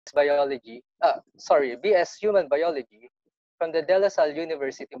BS Human Biology from the Salle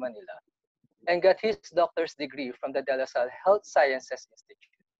University Manila and got his doctor's degree from the Salle Health Sciences Institute.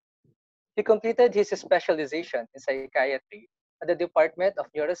 He completed his specialization in psychiatry at the Department of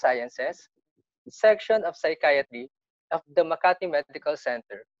Neurosciences, section of Psychiatry of the Makati Medical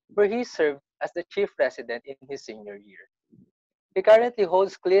Center, where he served as the chief resident in his senior year. He currently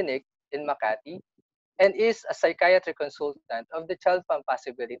holds clinic in Makati and is a psychiatry consultant of the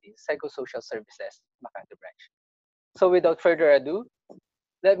Childfam-Possibilities Psychosocial Services Makati branch. So without further ado,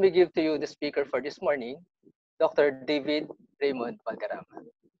 let me give to you the speaker for this morning, Dr. David Raymond Valderrama.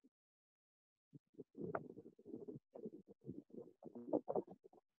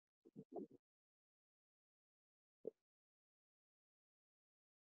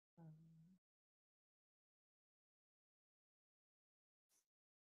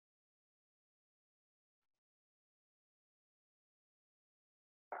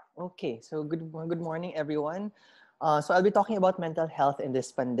 Okay, so good morning, everyone. So I'll be talking about mental health in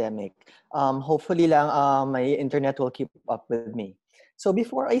this pandemic. Hopefully lang my internet will keep up with me. So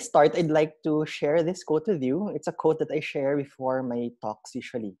before I start, I'd like to share this quote with you. It's a quote that I share before my talks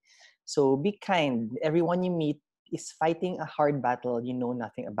usually. So be kind. Everyone you meet is fighting a hard battle you know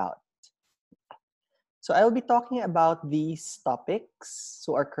nothing about. So I'll be talking about these topics.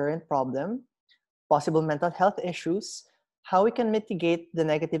 So our current problem, possible mental health issues, how we can mitigate the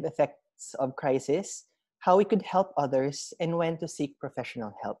negative effects of crisis, how we could help others, and when to seek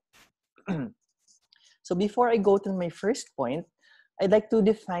professional help. So before I go to my first point, I'd like to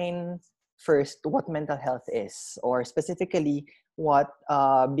define first what mental health is, or specifically what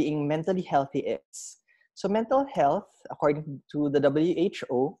being mentally healthy is. So mental health, according to the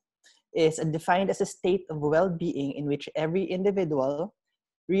WHO, is defined as a state of well-being in which every individual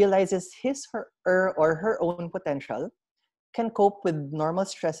realizes his or her own potential, can cope with normal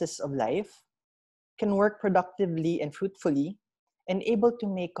stresses of life, can work productively and fruitfully, and able to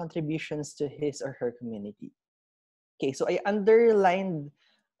make contributions to his or her community. Okay, so I underlined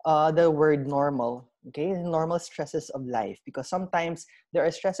the word normal, okay, normal stresses of life, because sometimes there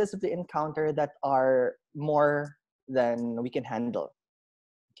are stresses that we encounter that are more than we can handle.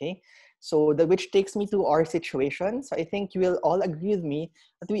 Okay, so which takes me to our situation. So I think you will all agree with me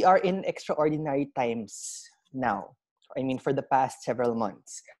that we are in extraordinary times now. I mean, for the past several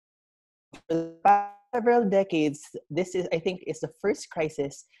months. For the past several decades, this is, I think, is the first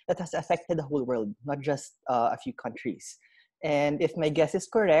crisis that has affected the whole world, not just a few countries. And if my guess is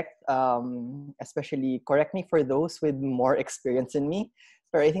correct, especially correct me for those with more experience than me,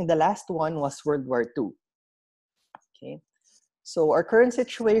 but I think the last one was World War II. Okay. So our current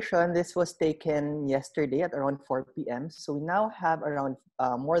situation, this was taken yesterday at around 4 p.m. So we now have around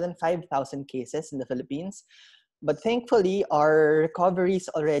more than 5,000 cases in the Philippines. But thankfully, our recoveries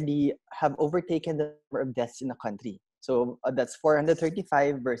already have overtaken the number of deaths in the country. So that's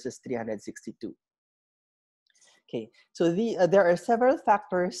 435 versus 362. Okay, so there are several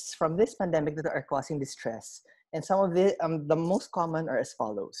factors from this pandemic that are causing distress. And some of the most common are as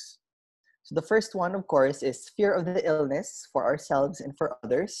follows. So the first one, of course, is fear of the illness for ourselves and for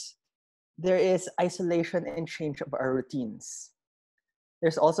others. There is isolation and change of our routines.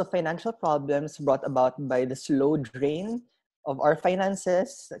 There's also financial problems brought about by the slow drain of our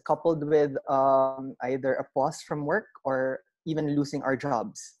finances, coupled with either a pause from work or even losing our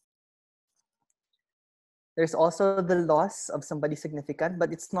jobs. There's also the loss of somebody significant,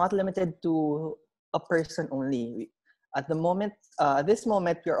 but it's not limited to a person only. At this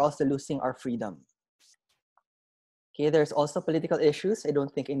moment, we are also losing our freedom. Okay, there's also political issues. I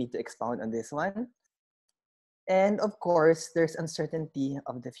don't think I need to expound on this one. And of course, there's uncertainty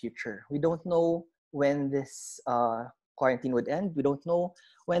of the future. We don't know when this quarantine would end. We don't know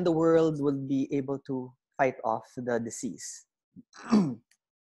when the world will be able to fight off the disease.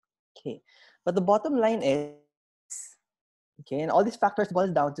 Okay, but the bottom line is, okay, and all these factors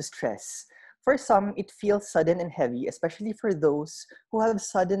boil down to stress. For some, it feels sudden and heavy, especially for those who have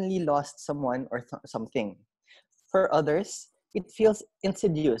suddenly lost someone or something. For others, it feels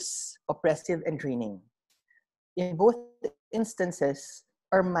insidious, oppressive, and draining. In both instances,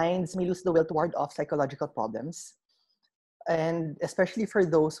 our minds may lose the will to ward off psychological problems. And especially for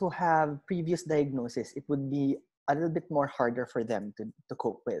those who have previous diagnosis, it would be a little bit more harder for them to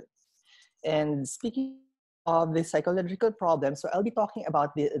cope with. And speaking of the psychological problems, so I'll be talking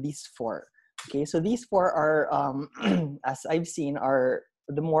about these four. Okay, so these four are, as I've seen, are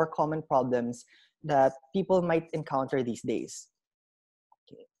the more common problems that people might encounter these days.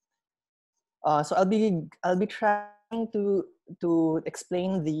 Okay. So I'll be trying to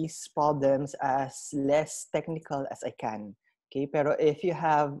explain these problems as less technical as I can, Okay, pero if you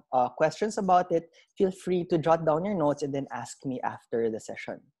have questions about it, feel free to jot down your notes and then ask me after the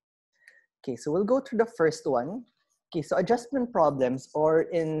session. Okay, so we'll go through the first one. Okay, so adjustment problems, or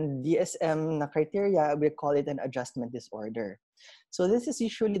in DSM na criteria, we call it an adjustment disorder. So this is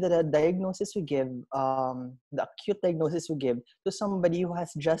usually the diagnosis we give, the acute diagnosis we give to somebody who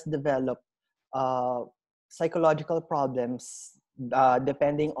has just developed psychological problems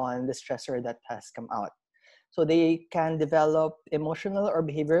depending on the stressor that has come out. So they can develop emotional or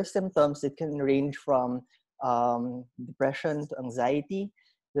behavioral symptoms that can range from depression to anxiety.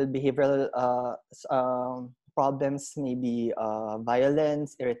 The behavioral problems may be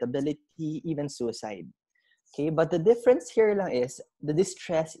violence, irritability, even suicide. Okay, but the difference here lang is the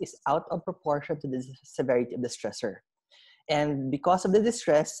distress is out of proportion to the severity of the stressor. And because of the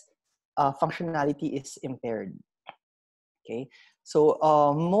distress, functionality is impaired. Okay, so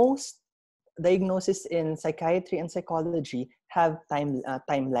most diagnosis in psychiatry and psychology have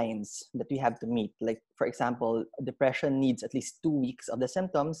timelines that we have to meet. Like, for example, depression needs at least 2 weeks of the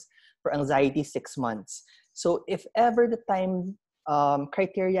symptoms. For anxiety, 6 months. So if ever the time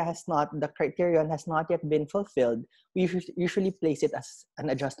criterion has not yet been fulfilled, we usually place it as an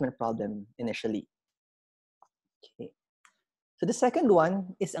adjustment problem initially. Okay. So the second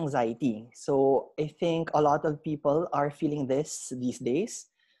one is anxiety. So I think a lot of people are feeling this these days.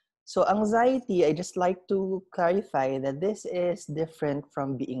 So anxiety, I just like to clarify that this is different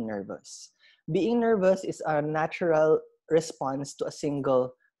from being nervous. Being nervous is a natural response to a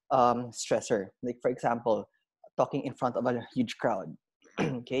single stressor. Like, for example, talking in front of a huge crowd.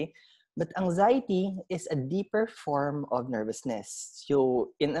 Okay? But anxiety is a deeper form of nervousness. So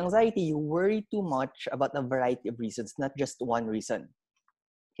in anxiety, you worry too much about a variety of reasons, not just one reason.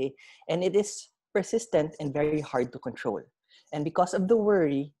 Okay? And it is persistent and very hard to control. And because of the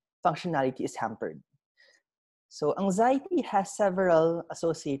worry, functionality is hampered. So anxiety has several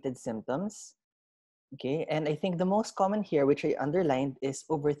associated symptoms. Okay, and I think the most common here, which I underlined, is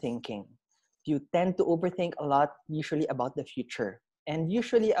overthinking. You tend to overthink a lot, usually about the future, and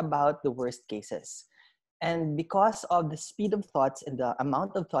usually about the worst cases. And because of the speed of thoughts and the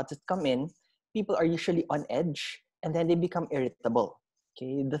amount of thoughts that come in, people are usually on edge, and then they become irritable.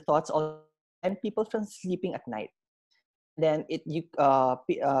 Okay, the thoughts also prevent people from sleeping at night. And then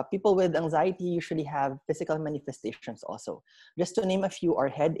people with anxiety usually have physical manifestations also. Just to name a few are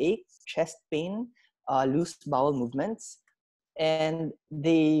headache, chest pain, loose bowel movements, and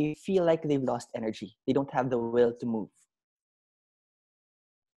they feel like they've lost energy. They don't have the will to move.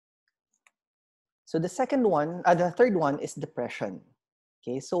 So the third one is depression.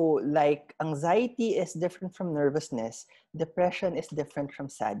 Okay, so like anxiety is different from nervousness, depression is different from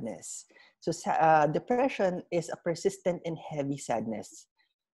sadness. So depression is a persistent and heavy sadness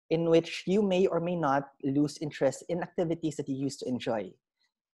in which you may or may not lose interest in activities that you used to enjoy.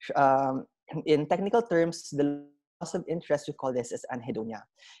 In technical terms, the loss of interest, we call this as anhedonia.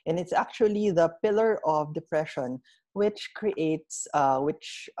 And it's actually the pillar of depression which gives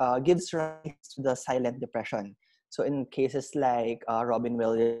rise to the silent depression. So in cases like Robin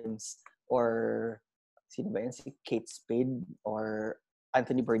Williams or sino ba yun? Si Kate Spade or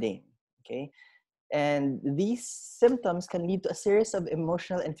Anthony Bourdain. Okay? And these symptoms can lead to a series of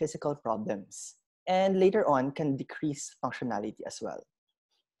emotional and physical problems, and later on can decrease functionality as well.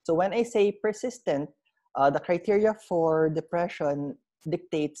 So when I say persistent, the criteria for depression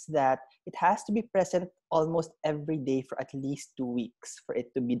dictates that it has to be present almost every day for at least 2 weeks for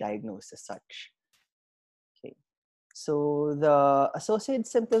it to be diagnosed as such. Okay. So the associated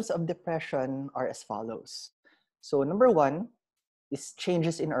symptoms of depression are as follows. So number one is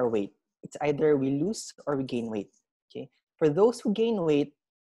changes in our weight. It's either we lose or we gain weight. Okay. For those who gain weight,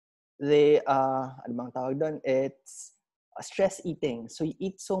 ano bang tawag doon? It's stress eating. So you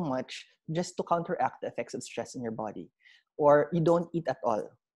eat so much just to counteract the effects of stress in your body. Or you don't eat at all.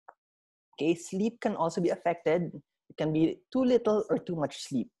 Okay, sleep can also be affected. It can be too little or too much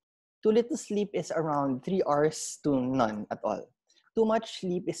sleep. Too little sleep is around 3 hours to none at all. Too much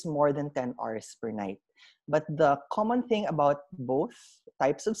sleep is more than 10 hours per night. But the common thing about both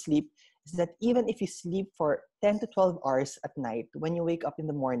types of sleep is that even if you sleep for 10 to 12 hours at night, when you wake up in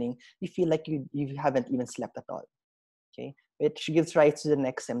the morning, you feel like you haven't even slept at all. Okay, which gives rise to the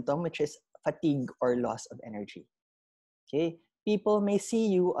next symptom, which is fatigue or loss of energy. Okay, people may see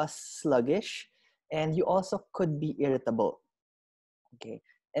you as sluggish, and you also could be irritable. Okay,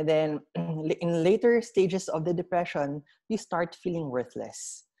 and then in later stages of the depression, you start feeling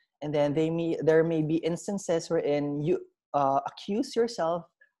worthless, and then there may be instances wherein you accuse yourself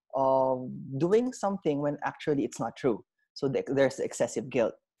of doing something when actually it's not true. So there's excessive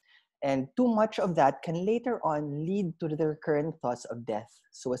guilt. And too much of that can later on lead to the recurrent thoughts of death,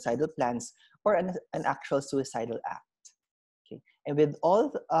 suicidal plans, or an actual suicidal act. Okay. And with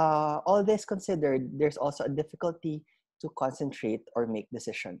all this considered, there's also a difficulty to concentrate or make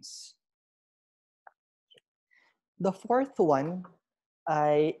decisions. The fourth one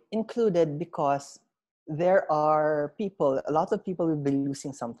I included because there are people, a lot of people will be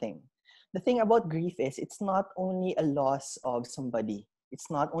losing something. The thing about grief is it's not only a loss of somebody. It's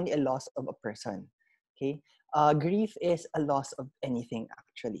not only a loss of a person. Okay, grief is a loss of anything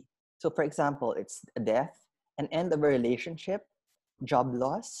actually. So, for example, it's a death, an end of a relationship, job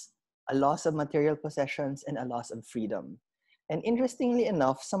loss, a loss of material possessions, and a loss of freedom. And interestingly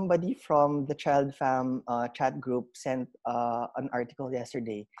enough, somebody from the Childfam chat group sent an article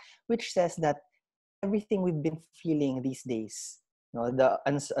yesterday, which says that everything we've been feeling these days, the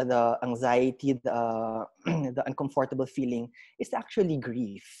anxiety, the uncomfortable feeling, is actually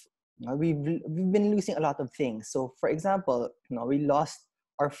grief. We've been losing a lot of things. So, for example, we lost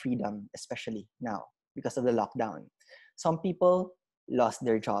our freedom, especially now because of the lockdown. Some people lost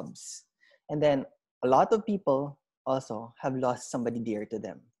their jobs, and then a lot of people also have lost somebody dear to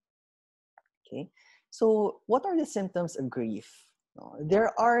them. Okay, so what are the symptoms of grief?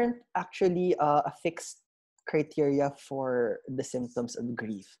 There aren't actually a fixed criteria for the symptoms of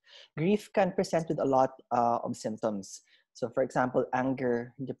grief. Grief can present with a lot of symptoms. So, for example,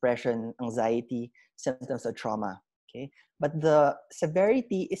 anger, depression, anxiety, symptoms of trauma. Okay, but the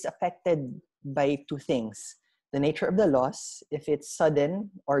severity is affected by two things: the nature of the loss, if it's sudden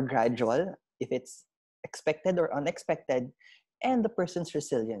or gradual, if it's expected or unexpected, and the person's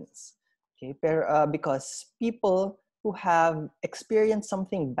resilience. Okay, because people who have experienced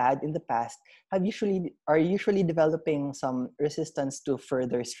something bad in the past are usually developing some resistance to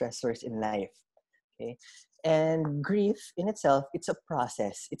further stressors in life. Okay, and grief in itself, it's a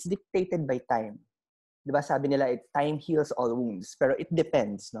process. It's dictated by time. Diba sabi nila, time heals all wounds. Pero it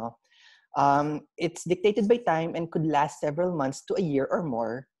depends, no? It's dictated by time and could last several months to a year or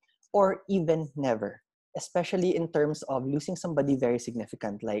more, or even never, especially in terms of losing somebody very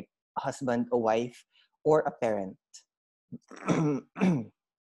significant, like a husband, a wife, or a parent.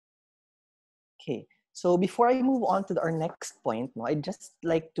 Okay, so before I move on to our next point, I'd just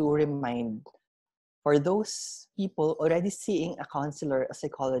like to remind, for those people already seeing a counselor, a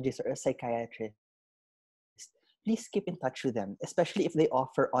psychologist, or a psychiatrist, please keep in touch with them, especially if they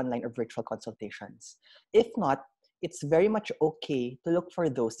offer online or virtual consultations. If not, it's very much okay to look for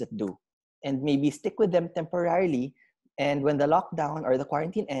those that do, and maybe stick with them temporarily. And when the lockdown or the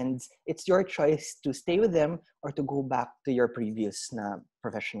quarantine ends, it's your choice to stay with them or to go back to your previous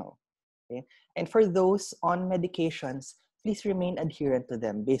professional. Okay? And for those on medications, please remain adherent to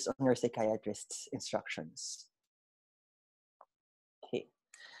them based on your psychiatrist's instructions. Okay.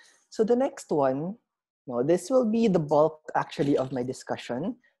 So the next one, this will be the bulk actually of my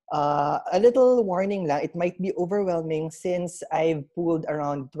discussion. A little warning lang, it might be overwhelming since I've pulled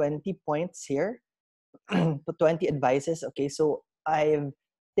around 20 points here to 20 advices. Okay, so I've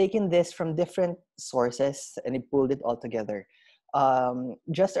taken this from different sources and I pulled it all together.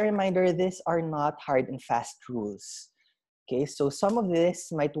 Just a reminder, these are not hard and fast rules. Okay, so some of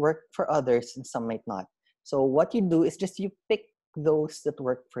this might work for others and some might not. So what you do is just you pick those that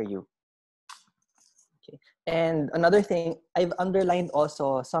work for you. Okay. And another thing, I've underlined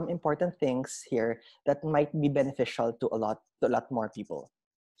also some important things here that might be beneficial to a lot more people.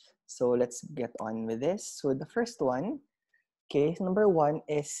 So let's get on with this. So the first one, okay, number one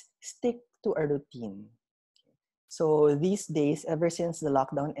is stick to a routine. So these days, ever since the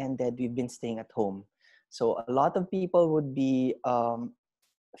lockdown ended, we've been staying at home. So a lot of people would be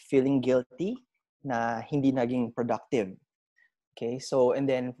feeling guilty na hindi naging productive. Okay, so and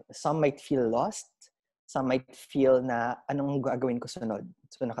then some might feel lost. Some might feel na anong gagawin ko sunod.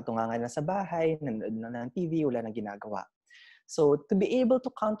 So nakatungangan na sa bahay, nanonood na ng TV, wala na ginagawa. So to be able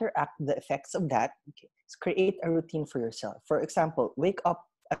to counteract the effects of that, okay, create a routine for yourself. For example, wake up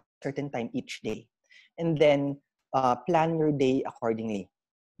at a certain time each day and then plan your day accordingly.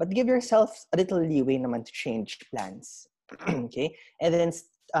 But give yourself a little leeway naman to change plans. Okay? And then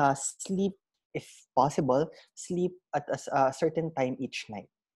sleep, if possible, sleep at a certain time each night.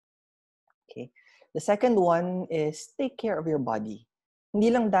 Okay? The second one is take care of your body.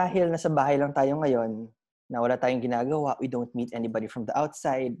 Hindi lang dahil nasa bahay lang tayo ngayon, na wala tayong ginagawa, we don't meet anybody from the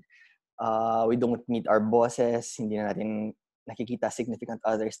outside, we don't meet our bosses, hindi na natin nakikita significant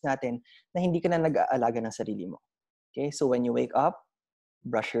others natin, na hindi ka na nag-aalaga ng sarili mo. Okay, so when you wake up,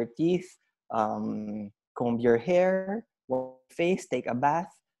 brush your teeth, comb your hair, wash your face, take a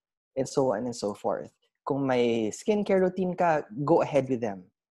bath, and so on and so forth. Kung may skincare routine ka, go ahead with them.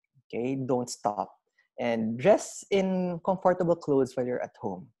 Okay, don't stop. And dress in comfortable clothes while you're at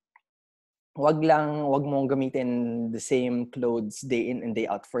home. Wag mong gamitin the same clothes day in and day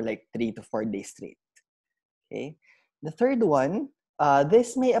out for like 3 to 4 days straight. Okay? The third one,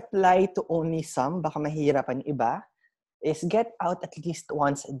 this may apply to only some, baka mahirapan iba, is get out at least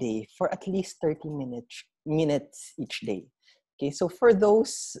once a day for at least 30 minutes each day. Okay, so for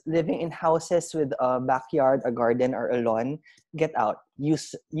those living in houses with a backyard, a garden, or a lawn, get out.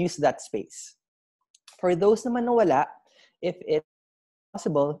 Use that space. For those naman na wala, if it's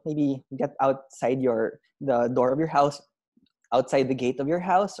possible, maybe get outside the door of your house, outside the gate of your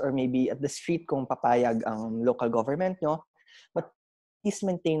house, or maybe at the street kung papayag ang local government nyo. But please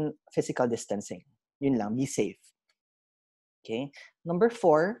maintain physical distancing. Yun lang, be safe. Okay. Number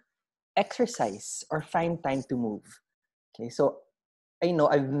 4, exercise or find time to move. Okay, so I know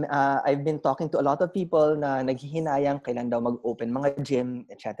I've been talking to a lot of people na naghihinayang kailan daw mag-open mga gym,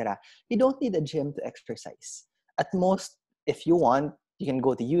 etc. You don't need a gym to exercise. At most, if you want, you can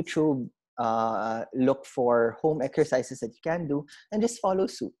go to YouTube, look for home exercises that you can do, and just follow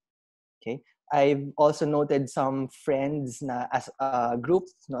suit. Okay. I've also noted some friends na as a group,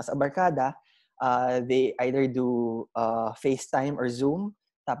 no, as a barkada, they either do FaceTime or Zoom,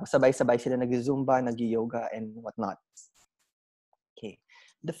 tapos sabay-sabay sila nag-Zumba, nag-yoga, and whatnot. Okay.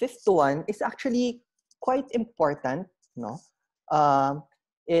 The fifth one is actually quite important, no?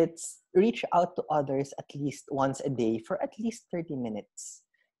 It's reach out to others at least once a day for at least 30 minutes.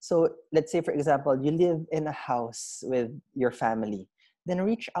 So let's say, for example, you live in a house with your family. Then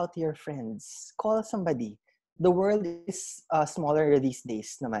reach out to your friends. Call somebody. The world is smaller these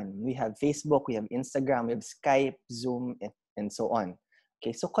days naman. We have Facebook, we have Instagram, we have Skype, Zoom, and so on.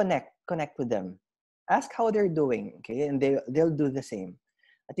 Okay, so connect with them. Ask how they're doing, okay? And they'll do the same.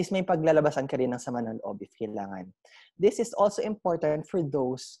 At least may paglalabasan ka rin ng sama ng loob if kailangan. This is also important for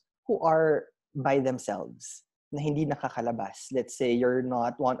those who are by themselves, na hindi nakakalabas. Let's say you're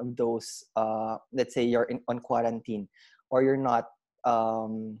not one of those, let's say you're on quarantine, or you're not,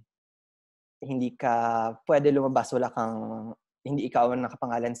 hindi ka pwede lumabas, hindi ikaw ang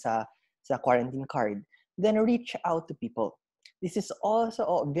nakapangalan sa quarantine card. Then reach out to people. This is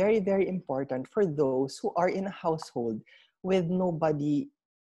also very, very important for those who are in a household with nobody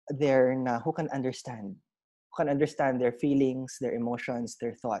there na who can understand their feelings, their emotions,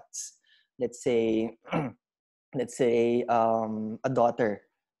 their thoughts. Let's say a daughter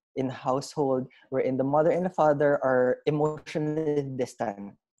in a household wherein the mother and the father are emotionally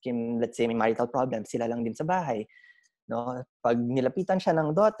distant. Let's say may marital problems, sila lang din sa bahay. No? Pag nilapitan siya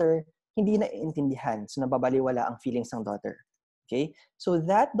ng daughter, hindi na iintindihan. So nababaliwala ang feelings ng daughter. Okay? So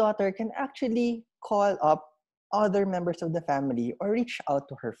that daughter can actually call up other members of the family or reach out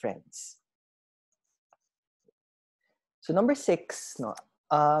to her friends. So number 6, no,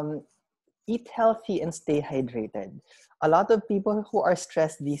 eat healthy and stay hydrated. A lot of people who are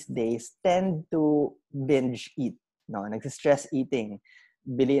stressed these days tend to binge eat. No, nag-stress eating.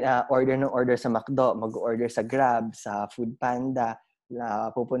 Order sa McDo, mag-order sa Grab, sa Food Panda,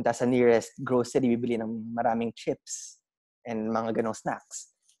 pupunta sa nearest grocery, bibili ng maraming chips and mga ganong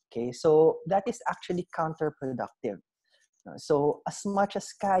snacks. Okay, so that is actually counterproductive. So as much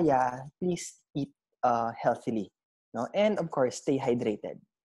as kaya, please eat healthily. No? And of course, stay hydrated.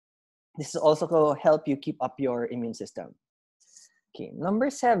 This is also to help you keep up your immune system. Okay, number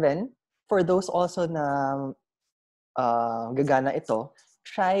 7, for those also na gagana ito,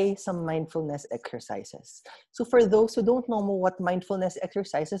 try some mindfulness exercises. So for those who don't know what mindfulness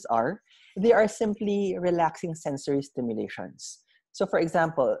exercises are, they are simply relaxing sensory stimulations. So for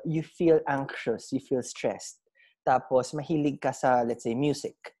example, you feel anxious, you feel stressed, tapos mahilig ka sa, let's say,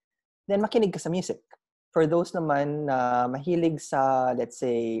 music. Then makinig ka sa music. For those naman na mahilig sa, let's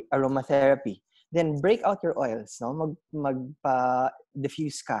say, aromatherapy, then break out your oils, no?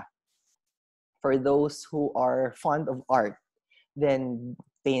 Magpa-diffuse ka. For those who are fond of art, then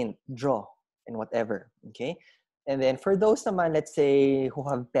paint, draw, and whatever, okay? And then for those naman, let's say, who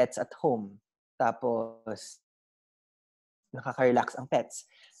have pets at home, tapos nakaka-relax ang pets,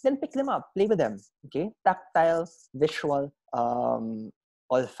 then pick them up, play with them, okay? Tactile, visual,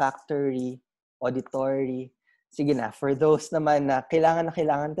 olfactory, auditory. Sige na, for those naman na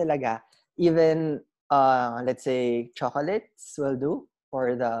kailangan talaga, even, let's say, chocolates will do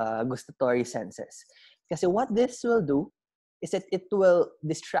for the gustatory senses. Kasi what this will do is that it will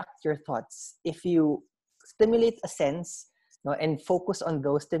distract your thoughts. If you stimulate a sense, no, and focus on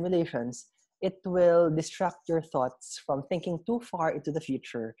those stimulations, it will distract your thoughts from thinking too far into the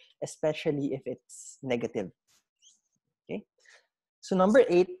future, especially if it's negative. Okay? So number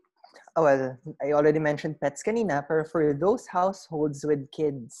 8, well, I already mentioned pets kanina, pero for those households with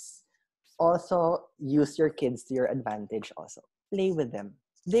kids, also use your kids to your advantage also. Play with them.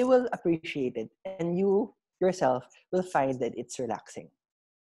 They will appreciate it, and you yourself will find that it's relaxing.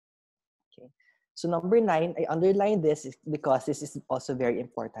 Okay. So number 9, I underline this because this is also very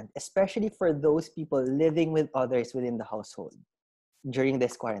important, especially for those people living with others within the household during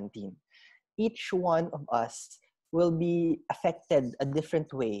this quarantine. Each one of us will be affected a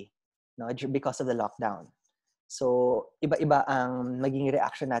different way, no, because of the lockdown. So, iba-iba ang maging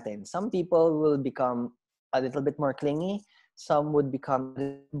reaction natin. Some people will become a little bit more clingy. Some would become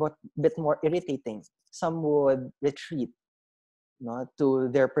a bit more irritating. Some would retreat, no, to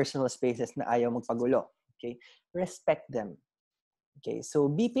their personal spaces na ayaw magpagulo. Okay? Respect them. Okay?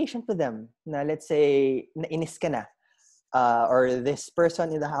 So, be patient with them. Na let's say, nainis ka na, or this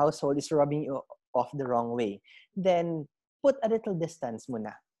person in the household is rubbing you off the wrong way. Then, put a little distance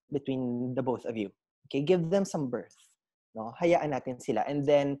muna between the both of you. Okay, give them some birth. No? Hayaan natin sila. And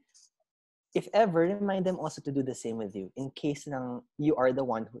then, if ever, remind them also to do the same with you in case nang you are the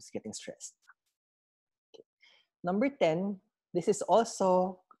one who's getting stressed. Okay. Number 10, this is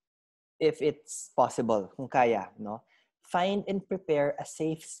also, if it's possible, kung kaya, no? Find and prepare a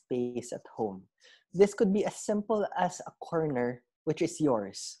safe space at home. This could be as simple as a corner, which is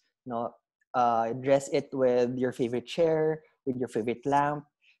yours. No? Dress it with your favorite chair, with your favorite lamp.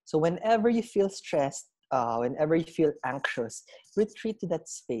 So whenever you feel stressed, whenever you feel anxious, retreat to that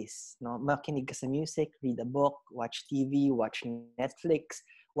space. No? Makinig ka sa music, read a book, watch TV, watch Netflix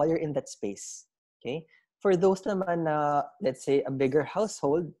while you're in that space. Okay? For those naman na, let's say, a bigger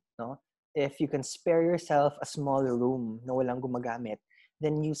household, no? If you can spare yourself a small room na walang gumagamit,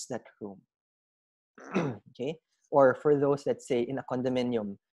 then use that room. Okay? Or for those, let's say, in a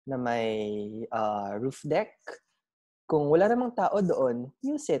condominium na may roof deck, kung wala namang tao doon,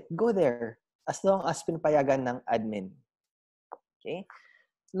 use it. Go there. As long as pinapayagan ng admin. Okay?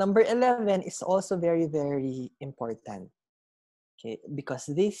 Number 11 is also very, very important. Okay?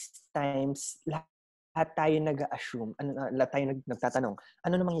 Because these times, lahat tayo nag-assume, lahat tayo nagtatanong,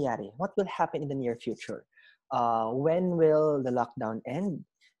 ano na mangyayari? What will happen in the near future? When will the lockdown end?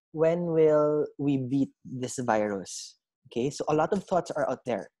 When will we beat this virus? Okay? So a lot of thoughts are out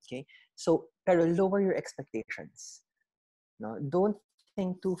there. Okay? So, pero lower your expectations. No? Don't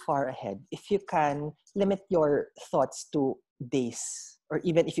think too far ahead. If you can, limit your thoughts to days, or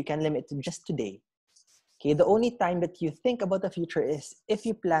even if you can limit to just today. Okay, the only time that you think about the future is if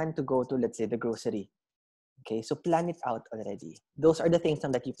you plan to go to, let's say, the grocery. Okay, so plan it out already. Those are the things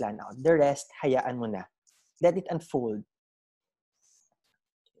that you plan out. The rest, hayaan mo na. Let it unfold.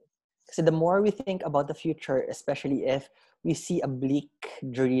 So the more we think about the future, especially if we see a bleak,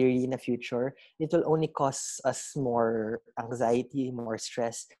 dreary in the future, it will only cause us more anxiety, more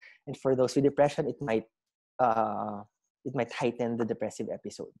stress. And for those with depression, it might heighten the depressive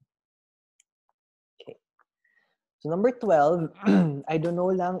episode. Okay. So number 12, I don't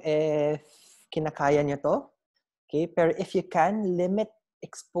know lang if kinakaya niyo to. Okay, pero if you can, limit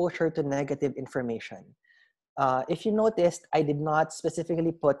exposure to negative information. If you noticed, I did not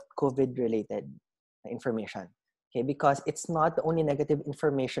specifically put COVID-related information. Okay, because it's not the only negative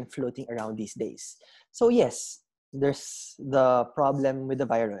information floating around these days. So yes, there's the problem with the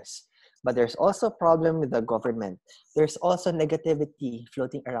virus, but there's also a problem with the government. There's also negativity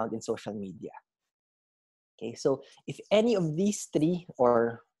floating around in social media. Okay, so if any of these three,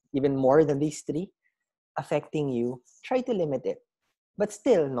 or even more than these three, affecting you, try to limit it. But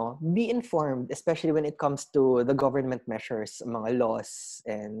still, no, be informed, especially when it comes to the government measures, mga laws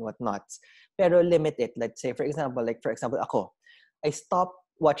and whatnot. Pero limit it. Let's say, for example, ako, I stopped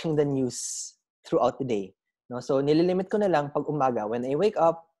watching the news throughout the day. No? So, nililimit ko na lang pag umaga. When I wake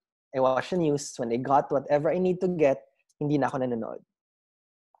up, I watch the news. When I got whatever I need to get, hindi na ako nanonood.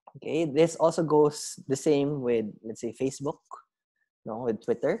 Okay, this also goes the same with, let's say, Facebook, no, with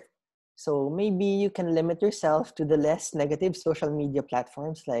Twitter. So maybe you can limit yourself to the less negative social media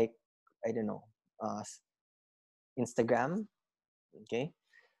platforms like, I don't know, Instagram. Okay.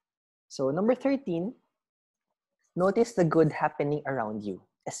 So number 13, notice the good happening around you,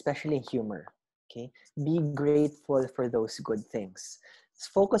 especially humor. Okay. Be grateful for those good things.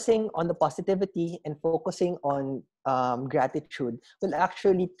 Focusing on the positivity and focusing on gratitude will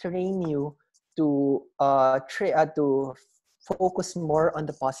actually train you to focus more on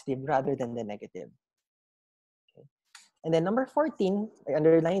the positive rather than the negative. Okay. And then number 14, I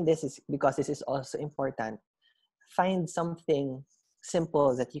underline this is because this is also important. Find something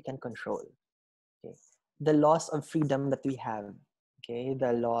simple that you can control. Okay. The loss of freedom that we have. Okay.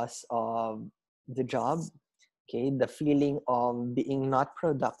 The loss of the job. Okay. The feeling of being not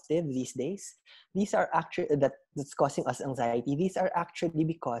productive these days. These are actually that's causing us anxiety. These are actually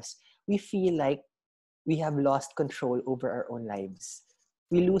because we feel like we have lost control over our own lives.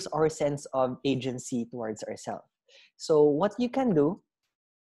 We lose our sense of agency towards ourselves. So what you can do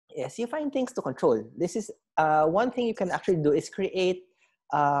is you find things to control. This is one thing you can actually do is create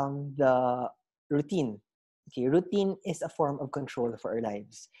the routine. Okay, routine is a form of control for our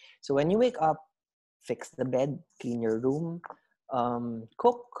lives. So when you wake up, fix the bed, clean your room,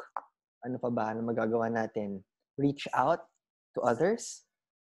 cook. Ano pa ba na magagawa natin? Reach out to others.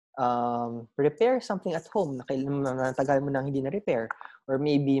 Repair something at home na natagal mo nang hindi na-repair. Or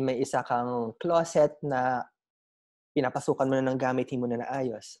maybe may isa kang closet na pinapasukan mo na ng gamit, hindi mo na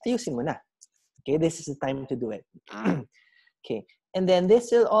naayos. Ayusin mo na. Okay, this is the time to do it. Okay, and then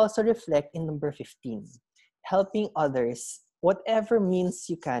this will also reflect in number 15. Helping others, whatever means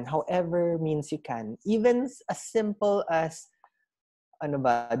you can, however means you can. Even as simple as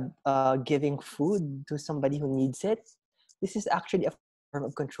giving food to somebody who needs it. This is actually a form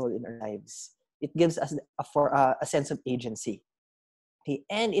of control in our lives. It gives us a sense of agency. Okay,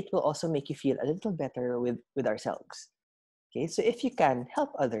 and it will also make you feel a little better with ourselves. Okay, so if you can, help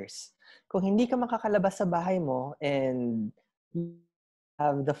others. Kung hindi ka makakalabas sa bahay mo and you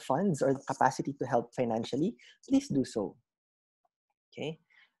have the funds or the capacity to help financially, please do so. Okay.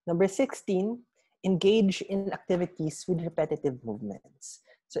 Number 16, engage in activities with repetitive movements.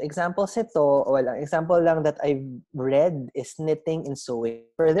 So examples ito, example lang that I've read is knitting and sewing.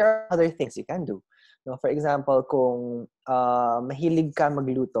 But there are other things you can do. No, for example, kung mahilig ka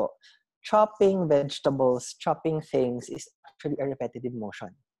magluto, chopping vegetables, chopping things is actually a repetitive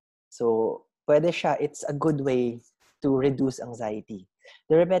motion. So pwede siya, it's a good way to reduce anxiety.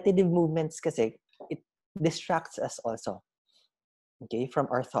 The repetitive movements kasi, it distracts us also. Okay, from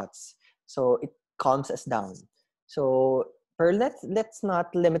our thoughts. So it calms us down. So let's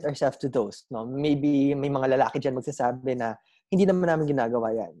not limit ourselves to those. No, maybe may mga lalaki dyan magsasabi na hindi naman namin ginagawa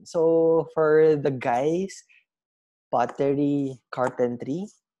yan. So for the guys, pottery, carpentry,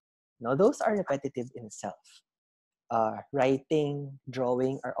 no, those are repetitive in itself. Writing,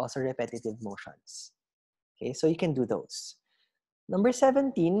 drawing are also repetitive motions. Okay, so you can do those. Number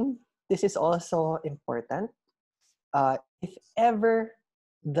 17, this is also important. If ever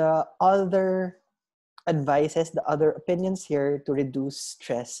the other advices, the other opinions here to reduce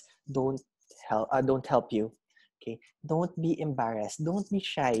stress don't help you, okay, don't be embarrassed, don't be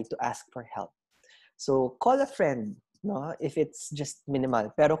shy to ask for help. So call a friend, no, if it's just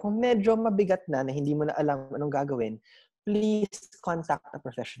minimal. Pero kung medyo mabigat na hindi mo na alam anong gagawin, please contact a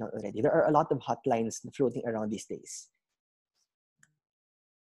professional already. There are a lot of hotlines floating around these days.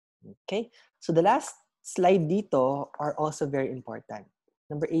 Okay, so the last slide dito are also very important.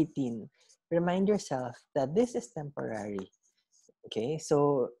 Number 18, remind yourself that this is temporary. Okay,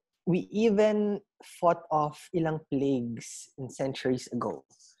 so we even fought off ilang plagues in centuries ago.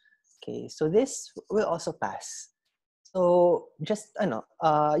 Okay, so this will also pass. So just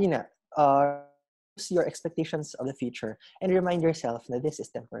your expectations of the future and remind yourself that this is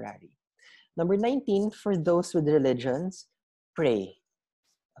temporary. Number 19, for those with religions, pray.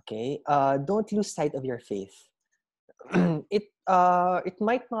 Okay, don't lose sight of your faith. It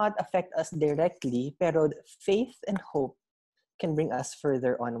might not affect us directly, pero faith and hope can bring us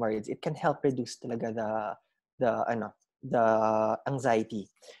further onwards. It can help reduce talaga the anxiety.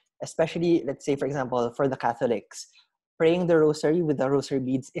 Especially, let's say, for example, for the Catholics, praying the rosary with the rosary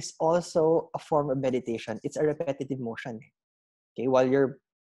beads is also a form of meditation. It's a repetitive motion. Okay, while you're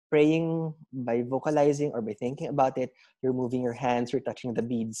praying by vocalizing or by thinking about it, you're moving your hands, you're touching the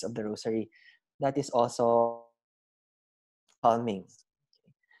beads of the rosary. That is also calming.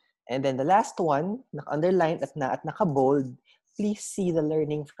 And then the last one, naka-underline at naka-bold, please see the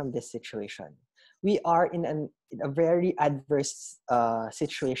learning from this situation. We are in a very adverse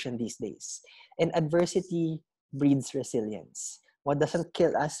situation these days. And adversity breeds resilience. What doesn't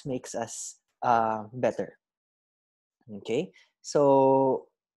kill us makes us better. Okay? So,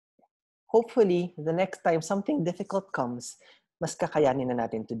 hopefully, the next time something difficult comes, mas kakayanin na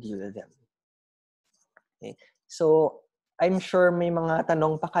natin to deal with them. Okay? So, I'm sure may mga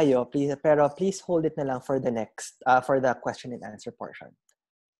tanong pa kayo, pero please hold it na lang for the next, for the question and answer portion.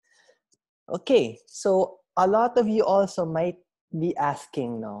 Okay, so a lot of you also might be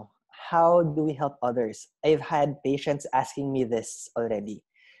asking now, how do we help others? I've had patients asking me this already,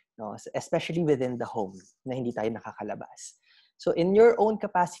 no? Especially within the home, na hindi tayo nakakalabas. So in your own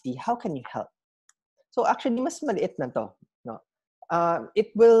capacity, how can you help? So actually, mas maliit na to. No?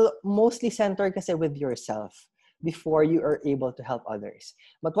 It will mostly center kasi with yourself before you are able to help others.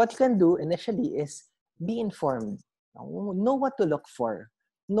 But what you can do initially is be informed. Know what to look for.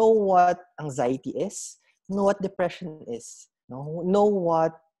 Know what anxiety is. Know what depression is. Know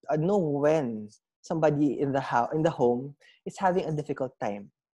what know when somebody in the home is having a difficult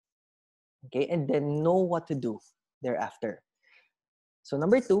time. Okay, and then know what to do thereafter. So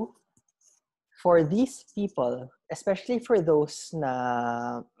number 2, for these people, especially for those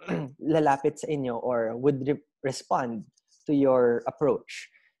na lalapit sa inyo or would respond to your approach,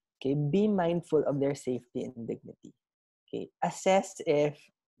 okay, be mindful of their safety and dignity. Okay, assess if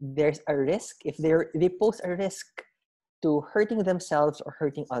there's a risk, if they pose a risk to hurting themselves or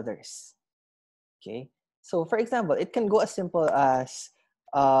hurting others. Okay, so for example, it can go as simple as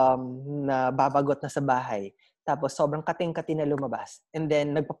nababagot na sa bahay, tapos sobrang kating-kati na lumabas, and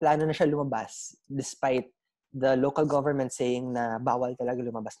then nagpaplano na siya lumabas despite the local government saying na bawal talaga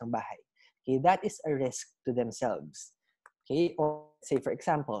lumabas ng bahay. Okay, that is a risk to themselves. Okay, or say for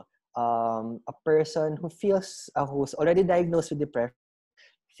example, a person who feels who's already diagnosed with depression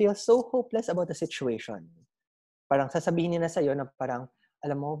feels so hopeless about the situation. Parang sasabihin niya na sa'yo na parang,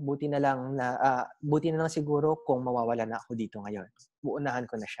 alam mo, buti na lang siguro kung mawawala na ako dito ngayon. Uunahan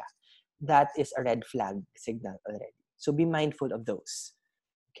ko na siya. That is a red flag signal already. So be mindful of those.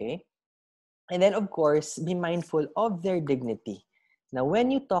 Okay? And then, of course, be mindful of their dignity. Now,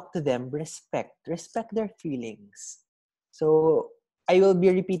 when you talk to them, respect their feelings. So, I will be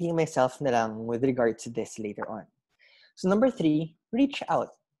repeating myself na lang with regards to this later on. So, number 3, reach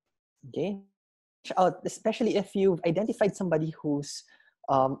out. Okay? Reach out, especially if you've identified somebody who's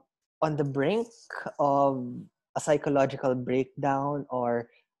on the brink of a psychological breakdown or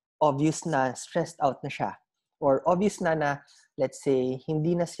obvious na stressed out na siya. Or obvious na let's say,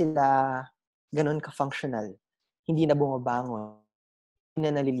 hindi na sila ganun ka-functional. Hindi na bumabangon. Hindi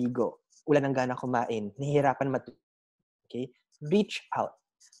na naliligo. Wala nang gana kumain. Nahihirapan matulog. Okay? Reach out.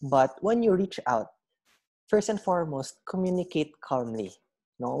 But when you reach out, first and foremost, communicate calmly.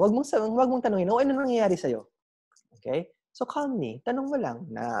 No? Wag mong tanungin, ano nangyayari sa'yo? Okay? So calmly, tanong mo lang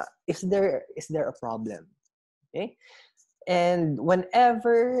na, is there a problem? Okay? And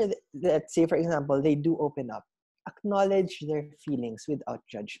whenever, let's say for example, they do open up, acknowledge their feelings without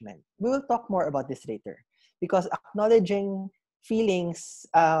judgment. We will talk more about this later. Because acknowledging feelings,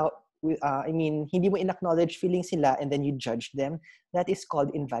 hindi mo in-acknowledge feelings sila and then you judge them, that is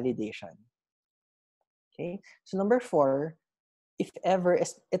called invalidation. Okay? So number 4, if ever,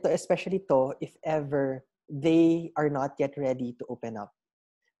 if ever they are not yet ready to open up,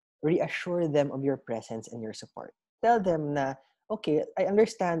 reassure them of your presence and your support. Tell them na, okay, I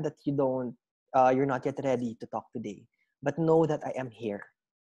understand that you're not yet ready to talk today, but know that I am here.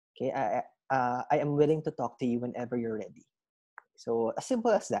 Okay, I am willing to talk to you whenever you're ready. So as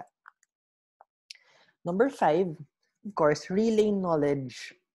simple as that. Number 5, of course, relay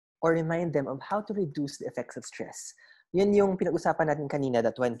knowledge or remind them of how to reduce the effects of stress. Yun yung pinag-usapan natin kanina,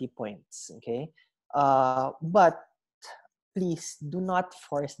 the 20 points. Okay? But please do not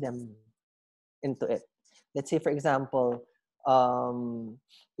force them into it. Let's say, for example,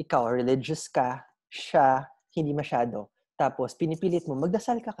 ikaw, religious ka, siya, hindi masyado. Tapos, pinipilit mo,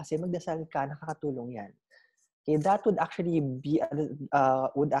 magdasal ka, nakakatulong yan. Okay, that would actually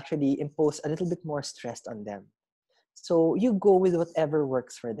impose a little bit more stress on them. So, you go with whatever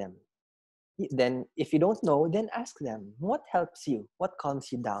works for them. Then, if you don't know, then ask them, what helps you? What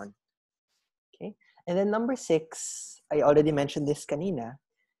calms you down? Okay? And then number 6, I already mentioned this kanina,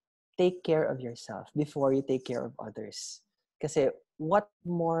 take care of yourself before you take care of others. Kasi what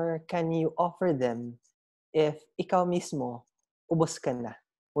more can you offer them if ikaw mismo, ubos ka na,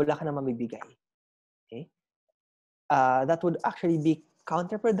 wala ka na mamibigay? Okay? That would actually be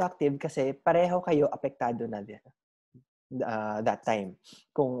counterproductive kasi pareho kayo apektado na din that time.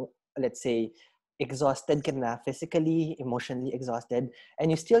 Kung, let's say, exhausted ka na, physically, emotionally exhausted,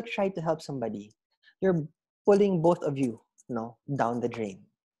 and you still try to help somebody, you're pulling both of you, down the drain.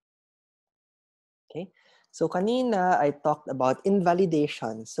 Okay? So kanina, I talked about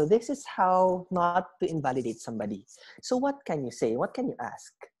invalidation. So this is how not to invalidate somebody. So what can you say? What can you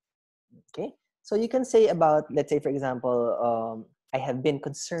ask? Okay? So you can say about, let's say, for example, I have been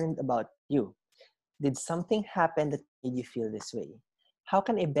concerned about you. Did something happen that made you feel this way? How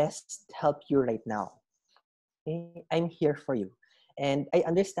can I best help you right now? Okay? I'm here for you. And I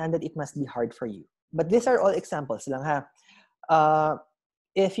understand that it must be hard for you. But these are all examples lang ha.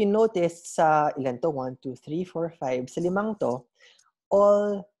 If you notice sa ilan to, 1, 2, 3, 4, 5, sa 5 to,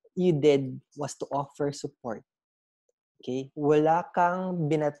 all you did was to offer support. Okay? Wala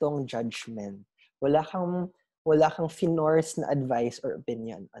kang binatong judgment. Wala kang finors na advice or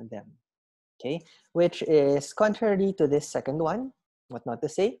opinion on them. Okay? Which is contrary to this second one, what not to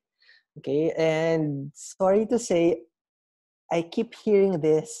say. Okay? And sorry to say, I keep hearing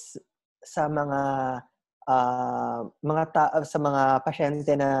this sa mga sa mga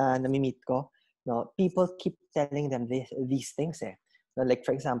pasyente na nami-meet ko, no, people keep telling them these things eh. No, like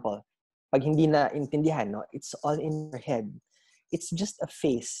for example, pag hindi na intindihan, no, it's all in your head. It's just a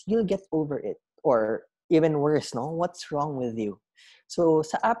phase. You'll get over it. Or even worse, no, what's wrong with you? So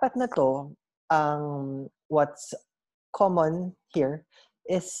sa apat na to, what's common here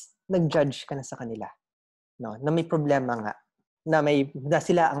is nag-judge ka na sa kanila, no, na may problema nga, na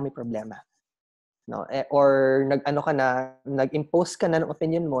sila ang may problema. No, or nag-impose ka na ng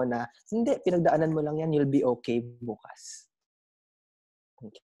opinion mo na hindi, pinagdaanan mo lang yan, you'll be okay bukas.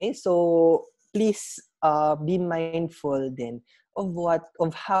 Okay, so please be mindful then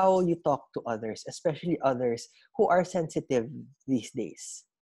of how you talk to others, especially others who are sensitive these days.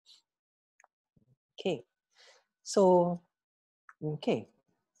 Okay, so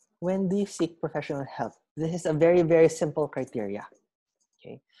when do you seek professional help? This is a very, very simple criteria.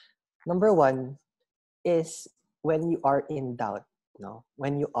 Okay, number one is when you are in doubt, no?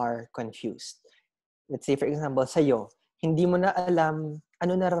 When you are confused. Let's say, for example, sa'yo, hindi mo na alam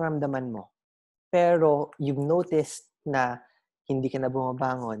ano nararamdaman mo. Pero you've noticed na hindi ka na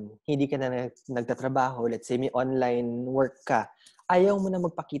bumabangon, hindi ka na nagtatrabaho, let's say may online work ka, ayaw mo na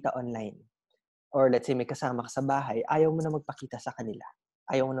magpakita online. Or let's say may kasama ka sa bahay, ayaw mo na magpakita sa kanila.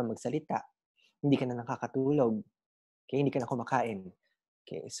 Ayaw mo na magsalita. Hindi ka na nakakatulog. Okay? Hindi ka na kumakain.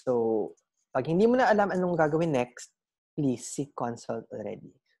 Okay, so pag hindi mo na alam anong gagawin next, please seek consult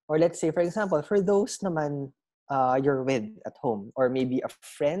already. Or let's say, for example, for those naman you're with at home, or maybe a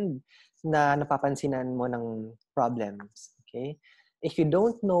friend na napapansinan mo ng problems, okay? If you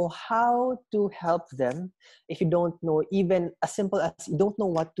don't know how to help them, if you don't know even as simple as you don't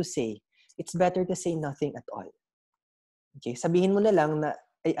know what to say, it's better to say nothing at all. Okay, sabihin mo na lang na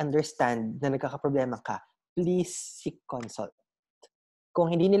I understand na nagkakaproblema ka. Please seek consult. Kung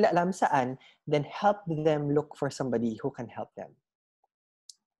hindi nila alam saan, then help them look for somebody who can help them.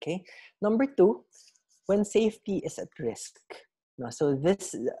 Okay? Number two, when safety is at risk. No, so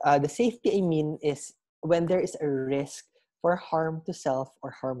this, the safety I mean is when there is a risk for harm to self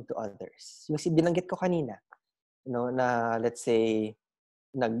or harm to others. Yung binanggit ko kanina, no, na let's say,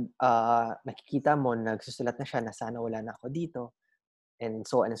 nakikita mo, nagsusulat na siya na sana wala na ako dito, and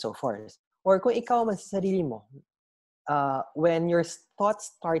so on and so forth. Or kung ikaw man sa sarili mo, when your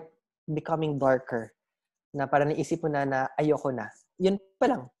thoughts start becoming darker, na parang naisip mo na ayoko na, yun pa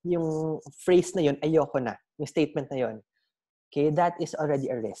lang, yung phrase na yun, ayoko na, yung statement na yun, okay, that is already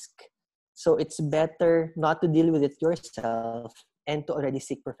a risk. So it's better not to deal with it yourself and to already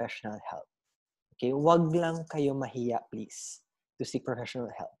seek professional help. Okay, wag lang kayo mahiya, please, to seek professional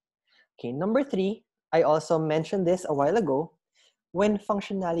help. Okay, number three, I also mentioned this a while ago, when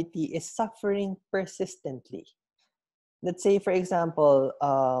functionality is suffering persistently. Let's say, for example,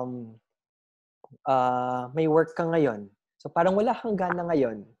 may work ka ngayon. So parang wala kang gana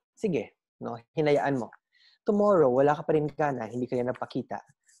ngayon. Sige, no, hinayaan mo. Tomorrow, wala ka pa rin gana, hindi ka na napakita.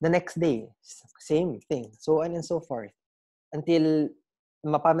 The next day, same thing. So on and so forth. Until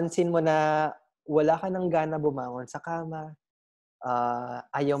mapapansin mo na wala ka ng gana bumangon sa kama,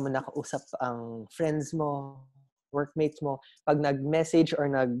 ayaw mo na kausap ang friends mo, workmates mo. Pag nag-message or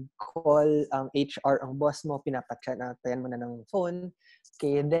nag-call ang HR, ang boss mo, pinapachatayan mo na ng phone,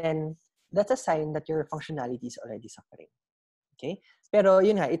 okay, then that's a sign that your functionality is already suffering. Okay? Pero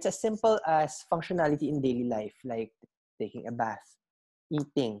yun nga, it's as simple as functionality in daily life, like taking a bath,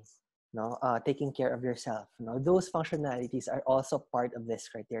 eating, no, taking care of yourself. No, those functionalities are also part of this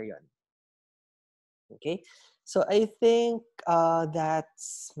criterion. Okay, so I think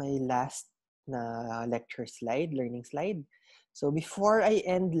that's my last lecture slide, learning slide. So before I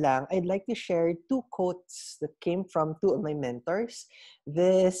end lang, I'd like to share two quotes that came from two of my mentors.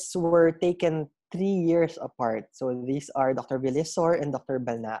 These were taken 3 years apart. So these are Dr. Villasor and Dr.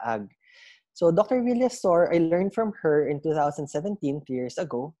 Balnaag. So Dr. Villasor, I learned from her in 2017, 3 years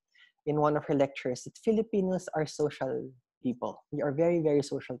ago, in one of her lectures, that Filipinos are social people. We are very, very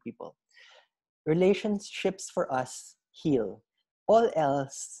social people. Relationships for us heal. All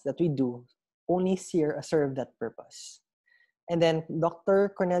else that we do only serve that purpose. And then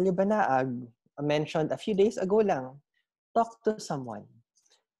Dr. Cornelio Banaag mentioned a few days ago lang, talk to someone.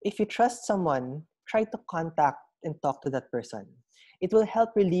 If you trust someone, try to contact and talk to that person. It will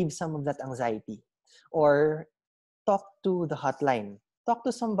help relieve some of that anxiety. Or talk to the hotline. Talk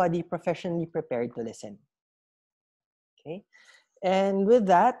to somebody professionally prepared to listen. Okay? And with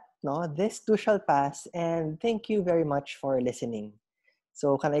that, no, this too shall pass, and thank you very much for listening.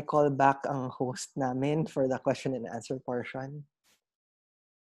 So can I call back ang host namin for the question and answer portion?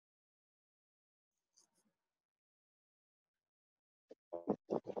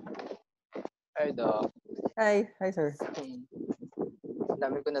 Hi, Doc. Hi, sir.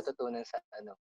 Dami ko natutunan sa